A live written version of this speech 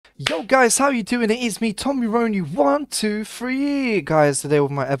Yo guys, how you doing? It is me, tomironi123 guys, today with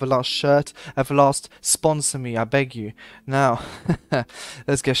my Everlast shirt. Everlast, sponsor me, I beg you. Now,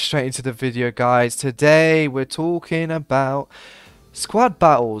 let's get straight into the video guys. Today we're talking about squad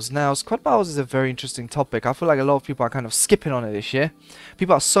battles. Now, squad battles is a very interesting topic. I feel like a lot of people are kind of skipping on it this year.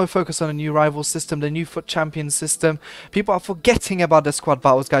 People are so focused on the new rival system, the new FUT Champions system. People are forgetting about the squad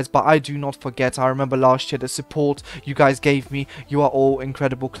battles, guys, but I do not forget. I remember last year the support you guys gave me. You are all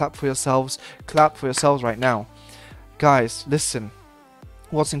incredible. Clap for yourselves. Clap for yourselves right now. Guys, listen.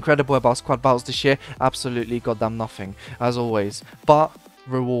 What's incredible about squad battles this year? Absolutely goddamn nothing, as always. But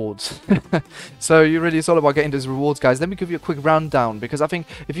rewards. So it's all about getting those rewards, guys. Let me give you a quick rundown, because I think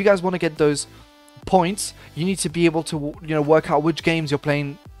if you guys want to get those points, you need to be able to work out which games you're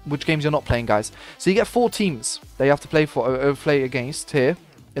playing, which games you're not playing, guys. So you get 4 teams that you have to play against here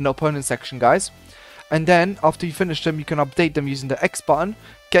in the opponent section, guys. And then after you finish them, you can update them using the X button,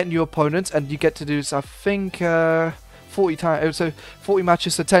 get new opponents, and you get to do this, I think 40 times, so 40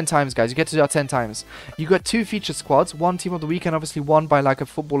 matches, so 10 times, guys. You get to do that 10 times. You got 2 featured squads, one team of the week, and obviously one by like a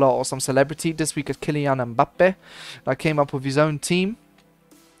footballer or some celebrity. This week is Kylian Mbappe that came up with his own team.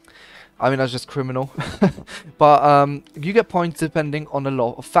 I mean, that's just criminal. But you get points depending on a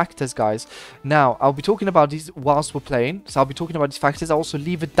lot of factors, guys. Now, I'll be talking about these whilst we're playing. So I'll be talking about these factors. I'll also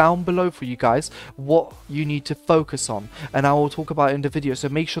leave it down below for you guys what you need to focus on. And I will talk about it in the video. So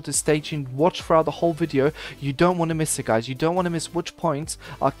make sure to stay tuned. Watch throughout the whole video. You don't want to miss it, guys. You don't want to miss which points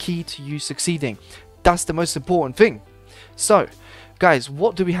are key to you succeeding. That's the most important thing. So, guys,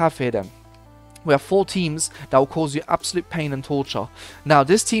 what do we have here then? We have 4 teams that will cause you absolute pain and torture. Now,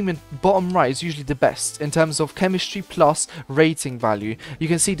 this team in bottom right is usually the best in terms of chemistry plus rating value. You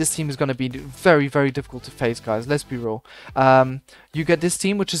can see this team is going to be very, very difficult to face, guys. Let's be real. You get this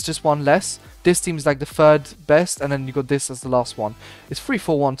team, which is just one less. This team is like the 3rd best, and then you got this as the last one. It's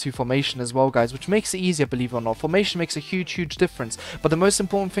 3-4-1-2 formation as well, guys, which makes it easier, believe it or not. Formation makes a huge, huge difference. But the most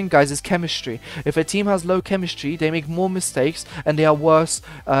important thing, guys, is chemistry. If a team has low chemistry, they make more mistakes and they are worse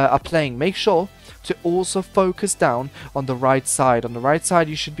at playing. Make sure to also focus down on the right side. On the right side,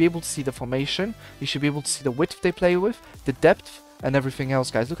 you should be able to see the formation. You should be able to see the width they play with, the depth, and everything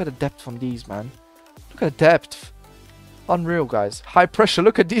else, guys. Look at the depth from these, man. Look at the depth. Unreal, guys. High pressure.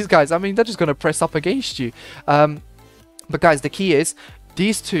 Look at these guys. I mean, they're just going to press up against you. But guys, the key is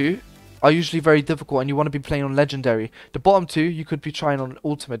these 2 are usually very difficult, and you want to be playing on legendary. The bottom 2 you could be trying on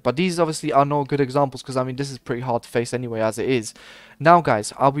ultimate, but these obviously are not good examples, because I mean, this is pretty hard to face anyway as it is. Now,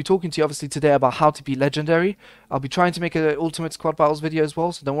 guys, I'll be talking to you obviously today about how to be legendary. I'll be trying to make an ultimate squad battles video as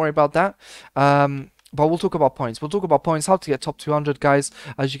well, so don't worry about that. But we'll talk about points. We'll talk about points, how to get top 200, guys.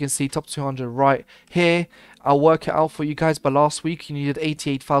 As you can see, top 200 right here. I'll work it out for you guys. But last week, you needed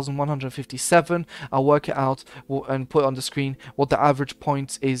 88,157. I'll work it out and put on the screen what the average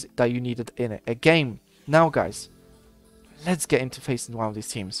point is that you needed in a game. Now, guys, let's get into facing one of these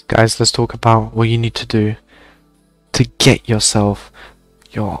teams. Guys, let's talk about what you need to do to get yourself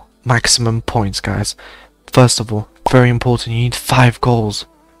your maximum points, guys. First of all, very important, you need 5 goals.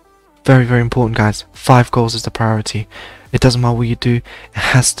 Very, very important, guys. 5 goals is the priority. It doesn't matter what you do, it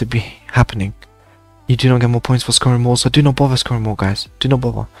has to be happening. You do not get more points for scoring more, so do not bother scoring more, guys. Do not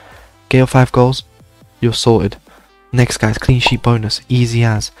bother. Get your 5 goals, you're sorted. Next, guys, clean sheet bonus. Easy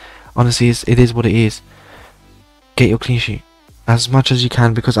as. Honestly, it is what it is. Get your clean sheet as much as you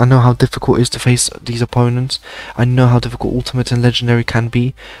can, because I know how difficult it is to face these opponents. I know how difficult ultimate and legendary can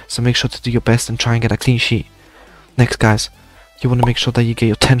be, so make sure to do your best and try and get a clean sheet. Next, guys, you want to make sure that you get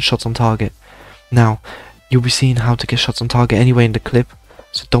your 10 shots on target. Now, you'll be seeing how to get shots on target anyway in the clip,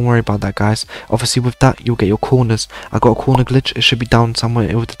 so don't worry about that, guys. Obviously, with that, you'll get your corners. I got a corner glitch. It should be down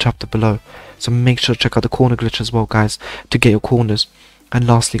somewhere with the chapter below. So make sure to check out the corner glitch as well, guys, to get your corners. And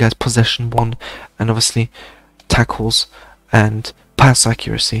lastly, guys, possession 1, and obviously tackles and pass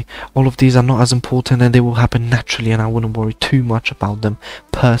accuracy. All of these are not as important, and they will happen naturally, and I wouldn't worry too much about them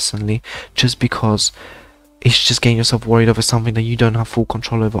personally, just because it's just getting yourself worried over something that you don't have full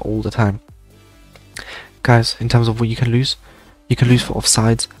control over all the time. Guys, in terms of what you can lose for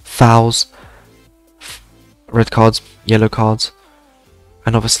offsides, fouls, red cards, yellow cards,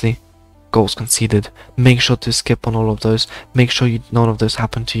 and obviously goals conceded. Make sure to skip on all of those. Make sure none of those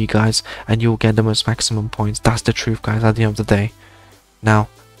happen to you guys, and you'll get the most maximum points. That's the truth, guys, at the end of the day. Now,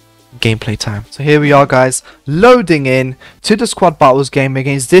 gameplay time. So here we are, guys, loading in to the squad battles game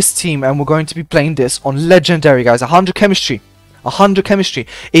against this team, and we're going to be playing this on legendary, guys. 100 chemistry. 100 chemistry.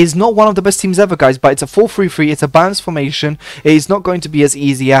 It is not one of the best teams ever, guys, but it's a 4-3-3. It's a balanced formation. It is not going to be as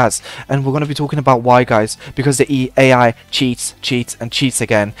easy as, and we're going to be talking about why, guys, because the AI cheats, and cheats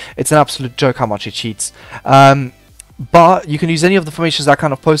again. It's an absolute joke how much it cheats. But you can use any of the formations I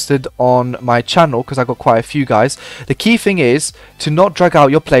kind of posted on my channel, because I got quite a few, guys. The key thing is to not drag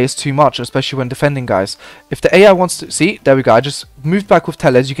out your players too much, especially when defending, guys. If the AI wants to... See, there we go. I just moved back with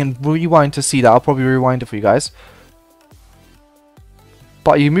Tellers. You can rewind to see that. I'll probably rewind it for you guys.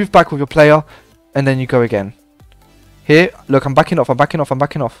 But you move back with your player, and then you go again. Here, look, I'm backing off. I'm backing off. I'm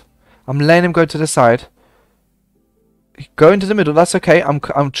backing off. I'm letting him go to the side. Go into the middle. That's okay.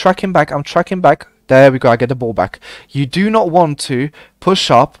 I'm tracking back. I'm tracking back. There we go, I get the ball back. You do not want to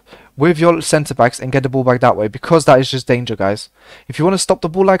push up with your centre-backs and get the ball back that way, because that is just danger, guys. If you want to stop the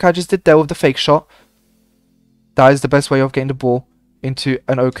ball like I just did there with the fake shot, that is the best way of getting the ball into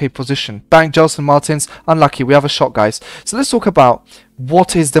an okay position. Bang, Gelson Martins, unlucky, we have a shot, guys. So let's talk about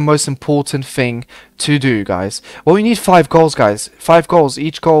what is the most important thing to do, guys. Well, we need 5 goals, guys. 5 goals.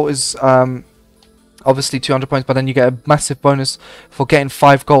 Each goal is... obviously 200 points, but then you get a massive bonus for getting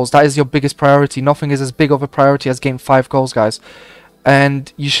 5 goals. That is your biggest priority. Nothing is as big of a priority as getting 5 goals, guys.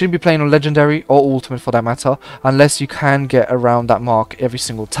 And you shouldn't be playing on Legendary or Ultimate for that matter, unless you can get around that mark every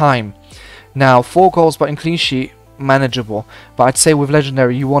single time. Now, 4 goals, but in clean sheet, manageable. But I'd say with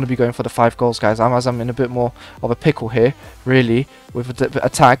Legendary, you want to be going for the 5 goals, guys. As I'm in a bit more of a pickle here, really, with the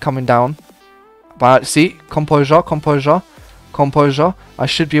attack coming down. But see, composure, composure. Composure. I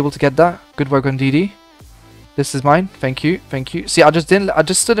should be able to get that. Good work on DD. This is mine. Thank you. Thank you. See, I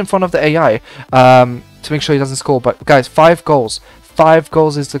just stood in front of the AI to make sure he doesn't score. But guys, 5 goals. 5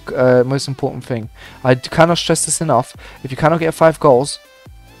 goals is the most important thing. I cannot stress this enough. If you cannot get 5 goals,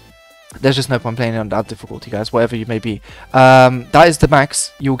 there's just no point playing on that difficulty, guys. Whatever you may be. That is the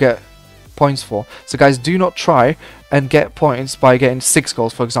max you'll get points for. So guys, do not try and get points by getting 6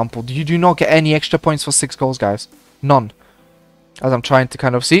 goals, for example. You do not get any extra points for 6 goals, guys. None. As I'm trying to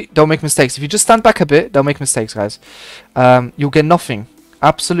kind of see, don't make mistakes. If you just stand back a bit, don't make mistakes, guys. You'll get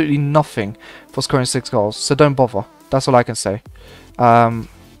absolutely nothing for scoring 6 goals. So don't bother. That's all I can say. Oh,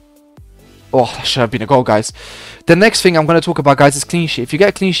 that should have been a goal, guys. The next thing I'm going to talk about, guys, is clean sheet. If you get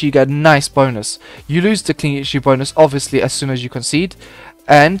a clean sheet, you get a nice bonus. You lose the clean sheet bonus, obviously, as soon as you concede.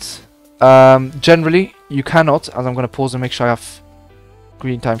 And generally, you cannot, as I'm going to pause and make sure I have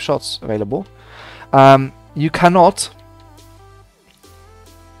green time shots available. You cannot...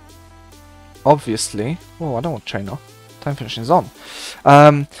 Obviously, oh, I don't want trainer. Time finishing is on.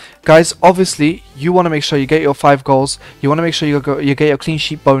 Guys, obviously, you want to make sure you get your 5 goals. You want to make sure you get your clean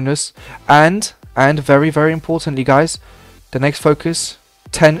sheet bonus. And very, very importantly, guys, the next focus,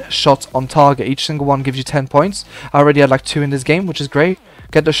 10 shots on target. Each single one gives you 10 points. I already had like 2 in this game, which is great.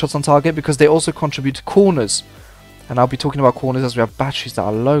 Get the shots on target because they also contribute to corners. And I'll be talking about corners as we have batteries that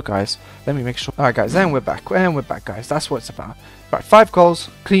are low, guys. Let me make sure. Alright, guys, then we're back. And we're back, guys. That's what it's about. Right, 5 goals,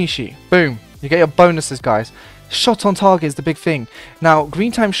 clean sheet. Boom. You get your bonuses, guys. Shot on target is the big thing. Now,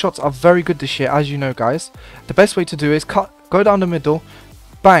 green time shots are very good this year, as you know, guys. The best way to do is go down the middle,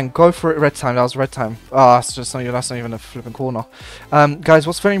 bang, go for it red time. That was red time. Ah, that's not even a flipping corner. Guys,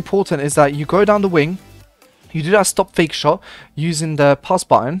 what's very important is that you go down the wing, you do that stop fake shot using the pass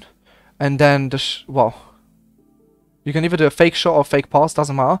button, and then you can either do a fake shot or a fake pass,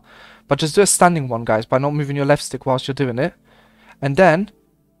 doesn't matter. But just do a standing one, guys, by not moving your left stick whilst you're doing it. And then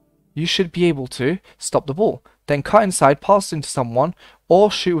you should be able to stop the ball. Then cut inside, pass into someone,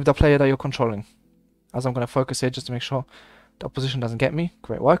 or shoot with the player that you're controlling. As I'm going to focus here just to make sure the opposition doesn't get me.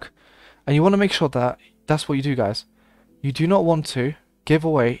 Great work. And you want to make sure that that's what you do, guys. You do not want to give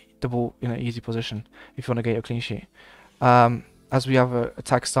away the ball in an easy position if you want to get your clean sheet. As we have an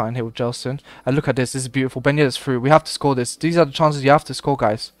attack starting here with Gelson. And look at this. This is beautiful. Ben Yedder's through. We have to score this. These are the chances you have to score,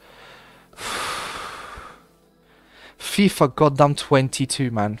 guys. FIFA goddamn 22,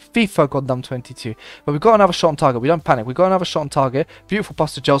 man. FIFA goddamn 22. But we've got another shot on target. We don't panic. We've got another shot on target. Beautiful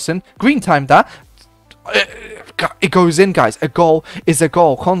pass to Gelson. Green timed that. It goes in, guys. A goal is a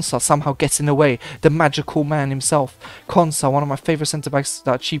goal. Konsa somehow gets in the way. The magical man himself. Konsa, one of my favourite centre-backs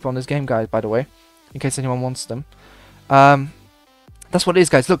that are cheap on this game, guys, by the way. In case anyone wants them. That's what it is,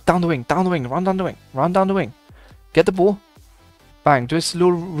 guys. Look, down the wing. Down the wing. Run down the wing. Run down the wing. Get the ball. Bang. Do this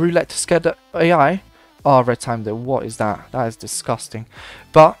little roulette to scare the AI. Oh, red time there. What is that? That is disgusting.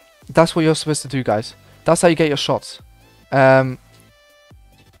 But that's what you're supposed to do, guys. That's how you get your shots.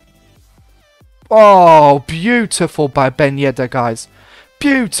 Oh, beautiful by Ben Yedder, guys.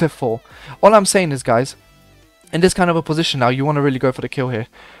 Beautiful. All I'm saying is, guys, in this kind of a position now, you want to really go for the kill here.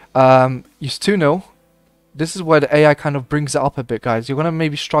 It's 2-0. This is where the AI kind of brings it up a bit, guys. You're going to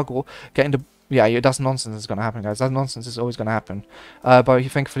maybe struggle getting the... Yeah, that's nonsense is going to happen, guys. That nonsense is always going to happen. But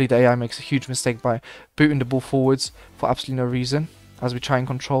thankfully, the AI makes a huge mistake by booting the ball forwards for absolutely no reason. As we try and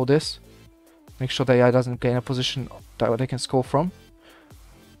control this. Make sure the AI doesn't get in a position that they can score from.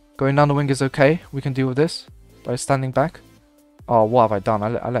 Going down the wing is okay. We can deal with this. by standing back. Oh, what have I done?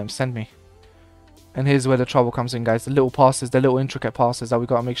 I let him send me. And here's where the trouble comes in, guys. The little passes, the little intricate passes that we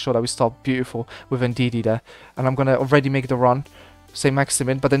got to make sure that we stop beautiful with Ndidi there. And I'm going to already make the run. Say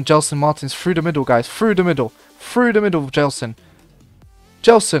Maximin. But then Gelson Martins through the middle, guys. Through the middle. Through the middle of Gelson.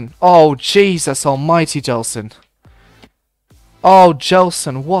 Gelson. Oh, Jesus almighty, Gelson. Oh,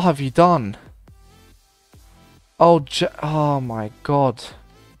 Gelson. What have you done? Oh, my God.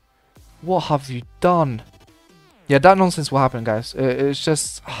 What have you done? Yeah, that nonsense will happen, guys. It's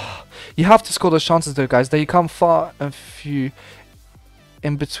just... you have to score those chances, though, guys. They come far and few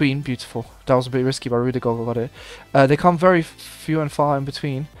in between. Beautiful. That was a bit risky, but Rudiger got it. They come very few and far in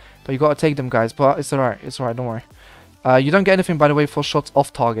between. But you got to take them, guys. But it's alright. It's alright. Don't worry. You don't get anything, by the way, for shots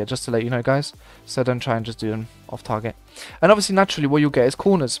off target, just to let you know, guys. So don't try and just do them off target. And obviously, naturally, what you'll get is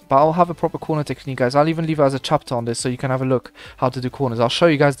corners. But I'll have a proper corner technique, guys. I'll even leave it as a chapter on this so you can have a look how to do corners. I'll show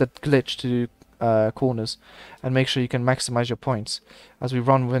you guys the glitch to do corners and make sure you can maximize your points as we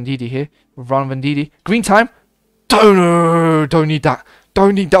run with Ndidi here. We run with Ndidi. Green time. Don't need that.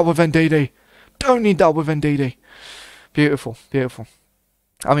 Don't need that with Ndidi. Don't need that with Ndidi. Beautiful, beautiful.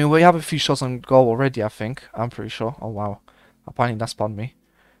 I mean, we have a few shots on goal already, I think. I'm pretty sure. Oh wow, apparently that spawned me.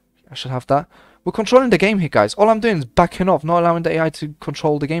 I should have that. We're controlling the game here, guys. All I'm doing is backing off, not allowing the AI to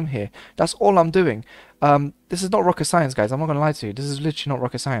control the game here. That's all I'm doing. This is not rocket science, guys. I'm not gonna lie to you. This is literally not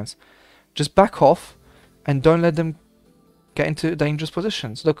rocket science. Just back off and don't let them get into dangerous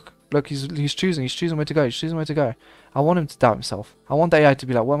positions. Look, he's choosing where to go. He's choosing where to go. I want him to doubt himself. I want the AI to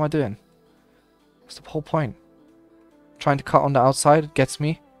be like, what am I doing? That's the whole point. Trying to cut on the outside gets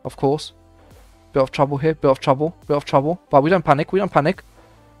me, of course. Bit of trouble here, bit of trouble. But we don't panic, we don't panic.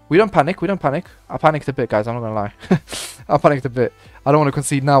 I panicked a bit, guys, I'm not gonna lie. I panicked a bit. I don't want to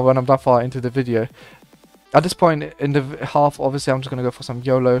concede now when I'm that far into the video. At this point in the half, obviously, I'm just going to go for some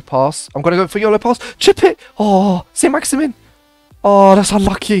YOLO pass. I'm going to go for YOLO pass. Chip it! Oh, say Maximin. Oh, that's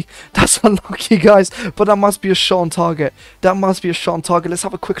unlucky. That's unlucky, guys. But that must be a shot on target. That must be a shot on target. Let's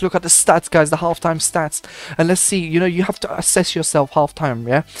have a quick look at the stats, guys. The halftime stats. And let's see. You know, you have to assess yourself halftime,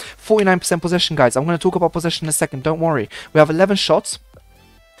 yeah? 49% possession, guys. I'm going to talk about possession in a second. Don't worry. We have 11 shots.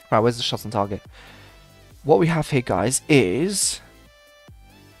 Right, where's the shots on target? What we have here, guys, is...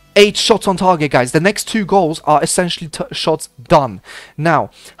 8 shots on target, guys. The next 2 goals are essentially shots done. Now,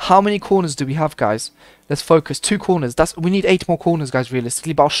 how many corners do we have, guys? Let's focus. 2 corners. We need 8 more corners, guys,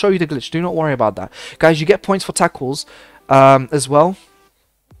 realistically. But I'll show you the glitch. Do not worry about that. Guys, you get points for tackles as well.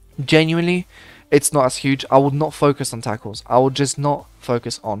 Genuinely, it's not as huge. I would not focus on tackles. I would just not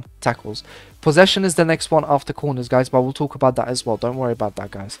focus on tackles. Possession is the next one after corners, guys, but we'll talk about that as well. Don't worry about that,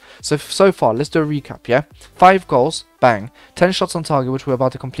 guys. So far, let's do a recap, yeah? 5 goals, bang. 10 shots on target, which we're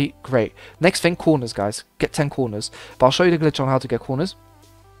about to complete, great. Next thing, corners, guys. Get 10 corners. But I'll show you the glitch on how to get corners.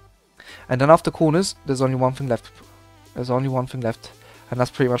 And then after corners, there's only one thing left. There's only one thing left, and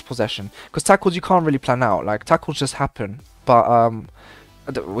that's pretty much possession. Because tackles, you can't really plan out. Like, tackles just happen. But,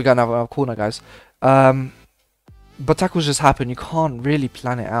 we're going to have a corner, guys. But tackles just happen. You can't really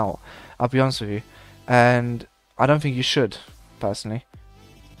plan it out. I'll be honest with you. And I don't think you should, personally.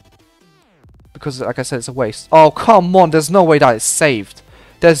 Because, like I said, it's a waste. Oh, come on. There's no way that is saved.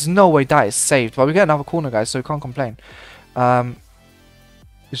 There's no way that is saved. But we get another corner, guys, so we can't complain.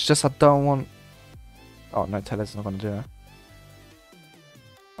 It's just I don't want... Oh, no, Teller's not going to do that.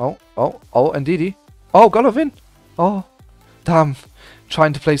 Oh, Ndidi. Oh, Golovin. Oh, damn.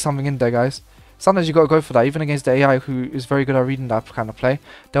 Trying to play something in there, guys. Sometimes you got to go for that, even against the AI who is very good at reading that kind of play.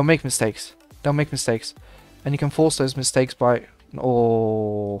 They'll make mistakes. They'll make mistakes. And you can force those mistakes by...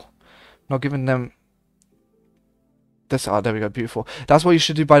 Oh, not giving them... This, there we go, beautiful. That's what you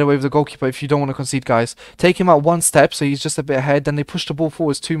should do, by the way, with the goalkeeper if you don't want to concede, guys. Take him out 1 step, so he's just a bit ahead. Then they push the ball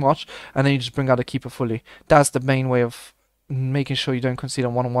forwards too much, and then you just bring out the keeper fully. That's the main way of making sure you don't concede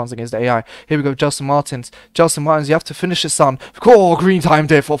on one-on-ones against the AI. Here we go, Gelson Martins. Gelson Martins, you have to finish it, son. Oh, green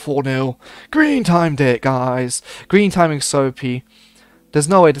timed it for 4-0. Green timed it, guys. Green timing so OP. There's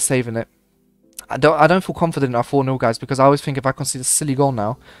no way to saving it. I don't feel confident at 4-0, guys, because I always think if I concede a silly goal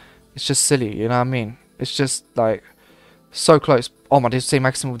now, it's just silly, you know what I mean? It's just, like, so close. Oh my, there's the same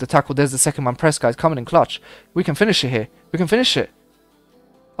maximum with the tackle. There's the second man press, guys, coming in clutch. We can finish it here. We can finish it.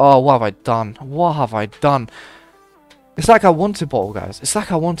 Oh, what have I done? What have I done? It's like I wanted ball, guys. It's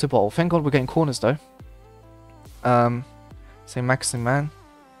like I wanted ball. Thank God we're getting corners, though. Say Maxim, man.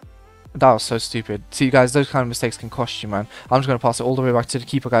 That was so stupid. See, guys, those kind of mistakes can cost you, man. I'm just going to pass it all the way back to the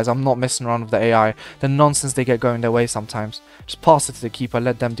keeper, guys. I'm not messing around with the AI. The nonsense they get going their way sometimes. Just pass it to the keeper.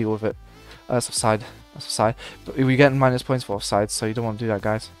 Let them deal with it. That's offside. That's offside. But we're getting minus points for offside, so you don't want to do that,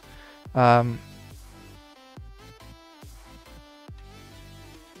 guys.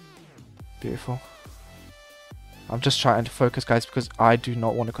 Beautiful. I'm just trying to focus, guys, because I do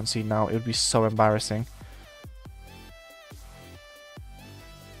not want to concede now. It would be so embarrassing.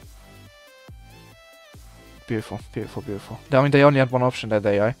 Beautiful, beautiful, beautiful. I mean, they only had one option there,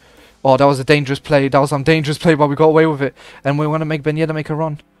 they. Oh, that was a dangerous play. That was some dangerous play, but we got away with it. And we want to make Ben Yedder make a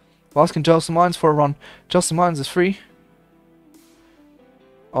run. We're asking Gelson Mines for a run. Gelson Mines is free.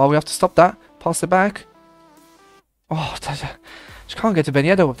 Oh, we have to stop that. Pass it back. Oh, just can't get to Ben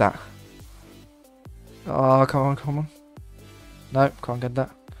Yedder with that. Oh, come on, come on. No, can't get that.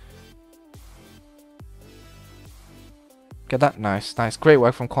 Get that? Nice, nice. Great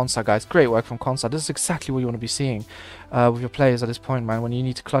work from Konsa, guys. Great work from Konsa. This is exactly what you want to be seeing with your players at this point, man, when you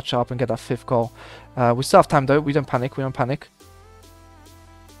need to clutch up and get that 5th goal. We still have time, though. We don't panic. We don't panic.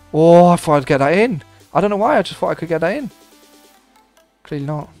 Oh, I thought I'd get that in. I don't know why. I just thought I could get that in. Clearly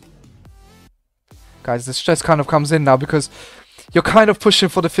not. Guys, the stress kind of comes in now because you're kind of pushing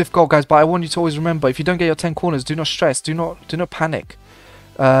for the 5th goal, guys. But I want you to always remember, if you don't get your 10 corners, do not stress. Do not panic.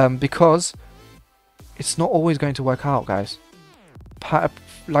 Because it's not always going to work out, guys.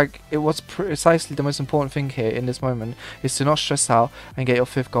 Like, it was precisely the most important thing here in this moment is to not stress out and get your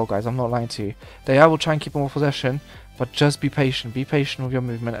 5th goal, guys. I'm not lying to you. The AI will try and keep more possession, but just be patient. Be patient with your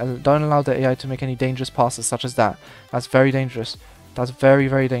movement and don't allow the AI to make any dangerous passes such as that. That's very dangerous. That's very,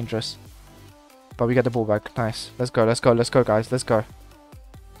 very dangerous. But we get the ball back. Nice. Let's go, let's go, let's go, guys. Let's go.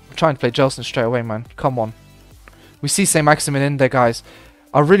 I'm trying to play Gelson straight away, man. Come on. We see St. Maximin in there, guys.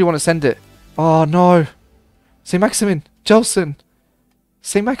 I really want to send it. Oh, no. St. Maximin. Gelson.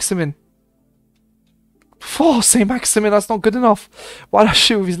 St. Maximin. Oh, St. Maximin. That's not good enough. Why did I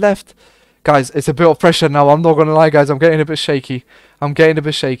shoot with his left? Guys, it's a bit of pressure now. I'm not going to lie, guys. I'm getting a bit shaky. I'm getting a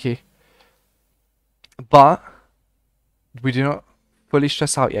bit shaky. But we do not fully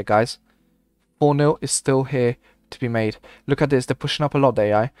stress out yet, guys. 4-0 is still here to be made. Look at this. They're pushing up a lot, the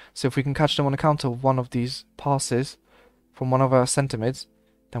AI. So if we can catch them on the counter with one of these passes from one of our centre mids,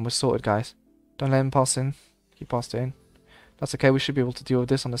 then we're sorted, guys. Don't let him pass in. He passed it in. That's okay. We should be able to deal with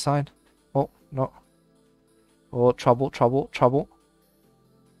this on the side. Oh, no. Oh, trouble, trouble, trouble.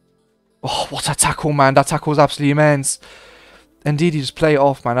 Oh, what a tackle, man. That tackle was absolutely immense. Indeed, you just play it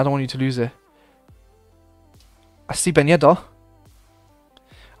off, man. I don't want you to lose it. I see Ben Yedder.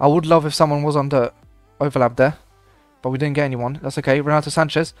 I would love if someone was on the overlap there. But we didn't get anyone. That's okay. Renato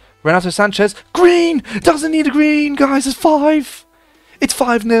Sanchez. Renato Sanchez. Green! Doesn't need a green, guys. It's 5. It's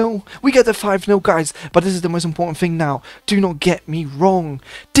 5-0. We get the 5-0, guys. But this is the most important thing now. Do not get me wrong.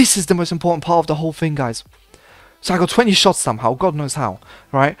 This is the most important part of the whole thing, guys. So I got 20 shots somehow. God knows how.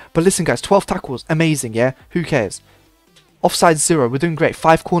 Right? But listen, guys. 12 tackles. Amazing, yeah? Who cares? Offside 0. We're doing great.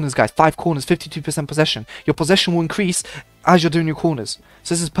 5 corners, guys. 5 corners. 52% possession. Your possession will increase as you're doing your corners.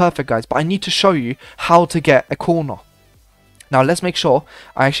 So this is perfect, guys. But I need to show you how to get a corner. Now, let's make sure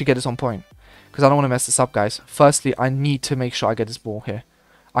I actually get this on point. Because I don't want to mess this up, guys. Firstly, I need to make sure I get this ball here.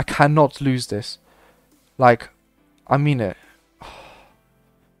 I cannot lose this. Like, I mean it.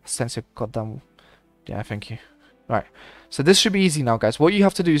 Sense your goddamn... Yeah, thank you. Right. So this should be easy now, guys. What you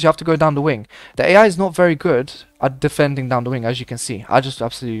have to do is you have to go down the wing. The AI is not very good at defending down the wing, as you can see. I just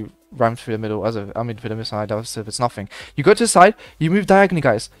absolutely rammed through the middle as a... I mean, through the side as if it's nothing. You go to the side. You move diagonally,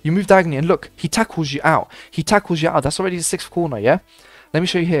 guys. You move diagonally. And look, he tackles you out. He tackles you out. That's already the 6th corner, yeah? Let me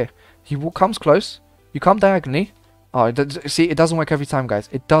show you here. He comes close. You come diagonally. Oh, see, it doesn't work every time, guys.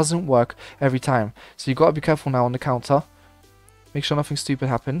 It doesn't work every time. So you got to be careful now on the counter. Make sure nothing stupid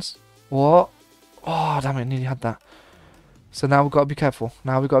happens. What? Oh, damn it. Nearly had that. So now we've got to be careful.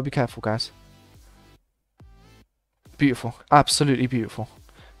 Now we've got to be careful, guys. Beautiful. Absolutely beautiful.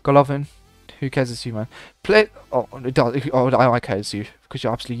 Golovin. Who cares it's you, man? Play... Oh, it does. Oh, I care it's you. Because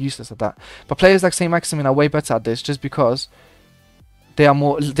you're absolutely useless at that. But players like St. Maximin are way better at this. Just because... They are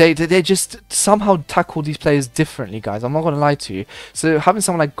more... They just somehow tackle these players differently, guys. I'm not going to lie to you. So having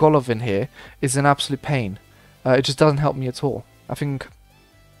someone like Golovin here is an absolute pain. It just doesn't help me at all. I think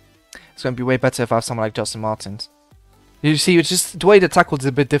it's going to be way better if I have someone like Justin Martins. You see, it's just the way the tackle is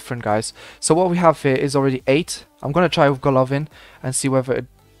a bit different, guys. So what we have here is already 8. I'm going to try with Golovin and see whether it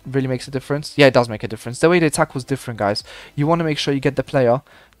really makes a difference. Yeah, it does make a difference. The way they tackle is different, guys. You want to make sure you get the player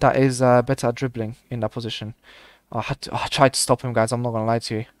that is better at dribbling in that position. I tried to stop him, guys. I'm not going to lie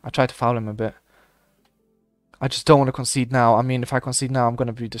to you. I tried to foul him a bit. I just don't want to concede now. I mean, if I concede now, I'm going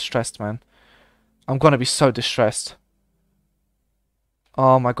to be distressed, man. I'm going to be so distressed.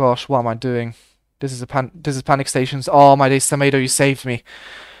 Oh my gosh, what am I doing? This is panic stations. Oh my days, Semedo, you saved me.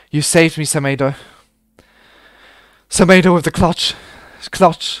 You saved me, Semedo. Semedo with the clutch.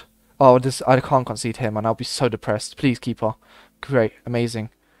 Clutch. Oh, I can't concede here, man. I'll be so depressed. Please, keeper. Great.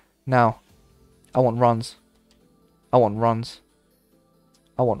 Amazing. Now, I want runs. I want runs.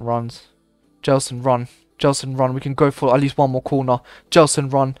 I want runs. Gelson, run. Jelson, run. We can go for at least one more corner.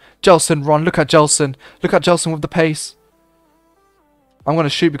 Jelson, run. Jelson, run. Look at Jelson. Look at Jelson with the pace. I'm going to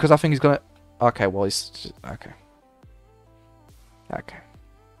shoot because I think he's going to... Okay, well, he's... Just, okay. Okay.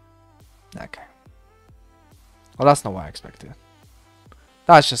 Okay. Well, that's not what I expected.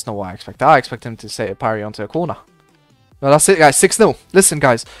 That's just not what I expected. I expect him to say a parry onto a corner. Well, that's it, guys. 6-0. Listen,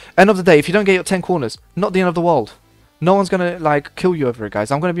 guys. End of the day, if you don't get your 10 corners, not the end of the world. No one's going to, like, kill you over it, guys.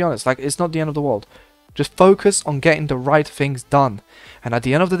 I'm going to be honest. Like, it's not the end of the world. Just focus on getting the right things done. And at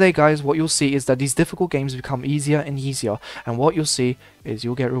the end of the day, guys, what you'll see is that these difficult games become easier and easier. And what you'll see is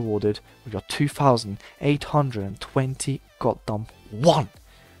you'll get rewarded with your 2,820 goddamn one.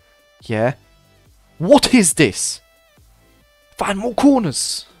 Yeah? What is this? Find more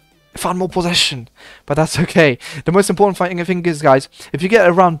corners. Find more possession. But that's okay. The most important thing is, guys, if you get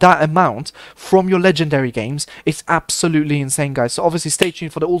around that amount from your legendary games, it's absolutely insane, guys. So obviously stay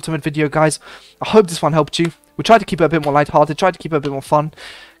tuned for the ultimate video, guys. I hope this one helped you. We tried to keep it a bit more lighthearted, tried to keep it a bit more fun.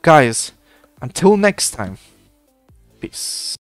 Guys, until next time, peace.